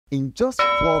In just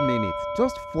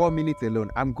 4 minutes alone,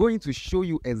 I'm going to show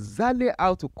you exactly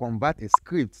how to convert a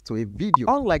script to a video.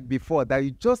 Unlike before that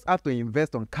you just have to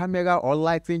invest on camera or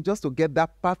lighting just to get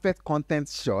that perfect content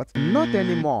shot, not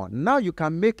anymore. Now you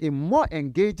can make a more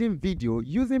engaging video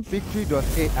using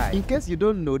Pictory.Ai. In case you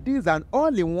don't know, this is an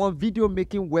all-in-one video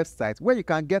making website where you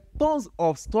can get tons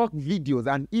of stock videos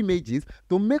and images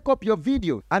to make up your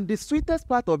video. And the sweetest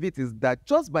part of it is that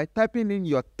just by typing in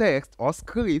your text or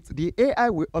script, the AI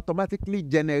will automatically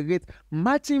generate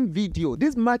matching video.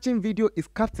 This matching video is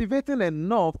captivating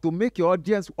enough to make your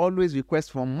audience always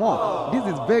request for more. This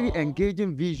is very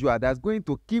engaging visual that's going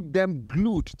to keep them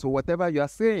glued to whatever you are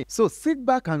saying. So sit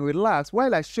back and relax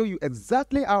while I show you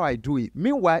exactly how I do it.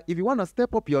 Meanwhile, if you want to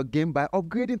step up your game by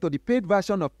upgrading to the paid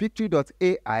version of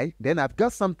Pictory.Ai, then I've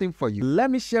got something for you. Let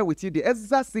me share with you the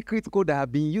exact secret code I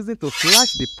have been using to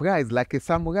slash the price like a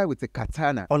samurai with a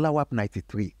katana.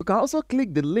 Olawap93. You can also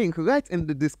click the link right in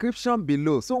the description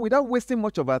below. So without wasting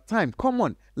much of our time, come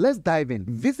on, let's dive in.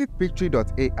 Visit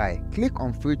Pictory.Ai. Click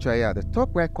on free trial at the top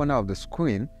right corner of the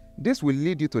screen. This will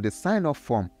lead you to the sign up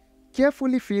form.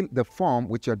 Carefully fill the form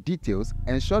with your details.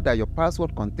 Ensure that your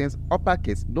password contains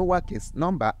uppercase, lowercase,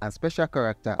 number, and special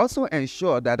character. Also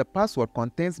ensure that the password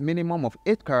contains minimum of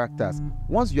 8 characters.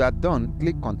 Once you are done,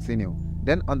 click continue.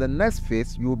 Then on the next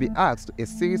phase, you will be asked a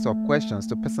series of questions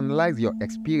to personalize your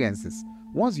experiences.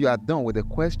 Once you are done with the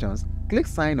questions, click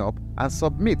sign up and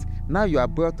submit. Now you are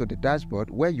brought to the dashboard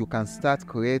where you can start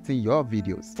creating your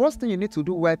videos. First thing you need to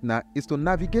do right now is to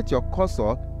navigate your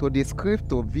cursor to the script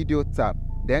to video tab.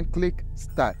 Then click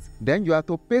start. Then you have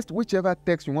to paste whichever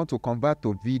text you want to convert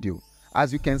to video.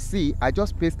 As you can see, I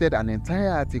just pasted an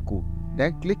entire article.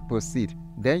 Then click proceed.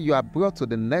 Then you are brought to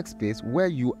the next page where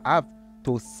you have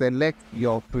to select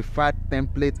your preferred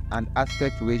template and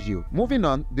aspect ratio. Moving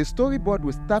on, the storyboard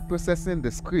will start processing the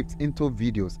script into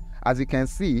videos. As you can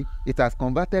see, it has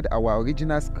converted our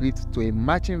original script to a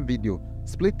matching video,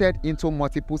 splitted into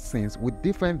multiple scenes with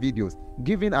different videos,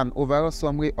 giving an overall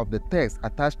summary of the text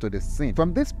attached to the scene.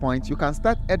 From this point, you can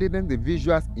start editing the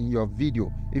visuals in your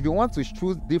video. If you want to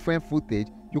choose different footage,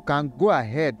 you can go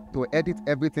ahead to edit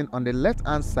everything on the left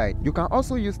hand side. You can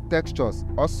also use textures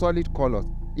or solid colors.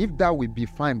 If that will be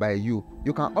fine by you,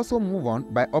 you can also move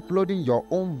on by uploading your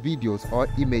own videos or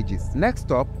images. Next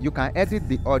up, you can edit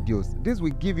the audios. This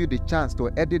will give you the chance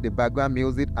to edit the background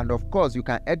music, and of course you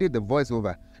can edit the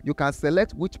voiceover. You can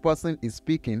select which person is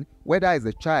speaking, whether it's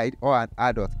a child or an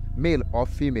adult, male or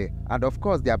female, and of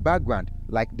course their background,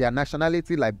 like their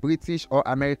nationality, like British or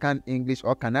American English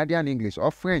or Canadian English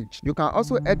or French. You can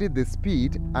also edit the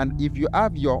speed, and if you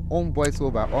have your own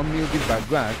voiceover or music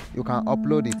background, you can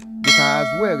upload it. You can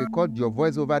as well record your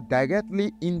voiceover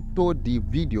directly into the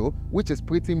video, which is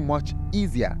pretty much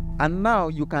easier. And now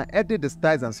you can edit the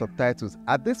styles and subtitles.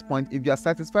 At this point, if you are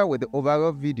satisfied with the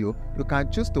overall video, you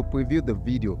can choose to preview the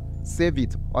video, save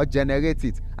it, or generate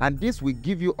it, and this will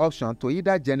give you option to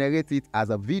either generate it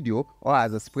as a video or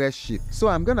as a spreadsheet. So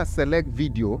I'm gonna select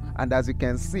video, and as you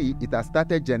can see, it has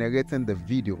started generating the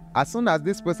video. As soon as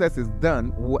this process is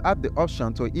done, we'll have the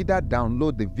option to either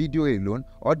download the video alone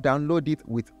or download it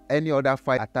with any other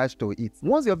file attached to it.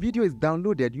 Once your video is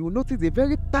downloaded, you will notice a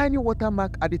very tiny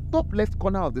watermark at the top left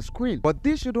corner of the screen. But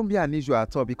this shouldn't be an issue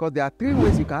at all, because there are 3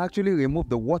 ways you can actually remove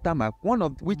the watermark, one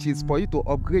of which is for you to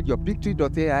upgrade your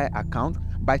Pictory.Ai account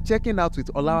by checking out with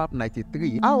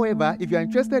Olawap93. However, if you are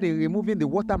interested in removing the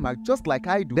watermark just like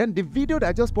I do, then the video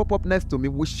that just popped up next to me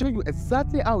will show you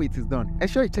exactly how it is done.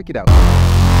 Ensure you check it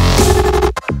out.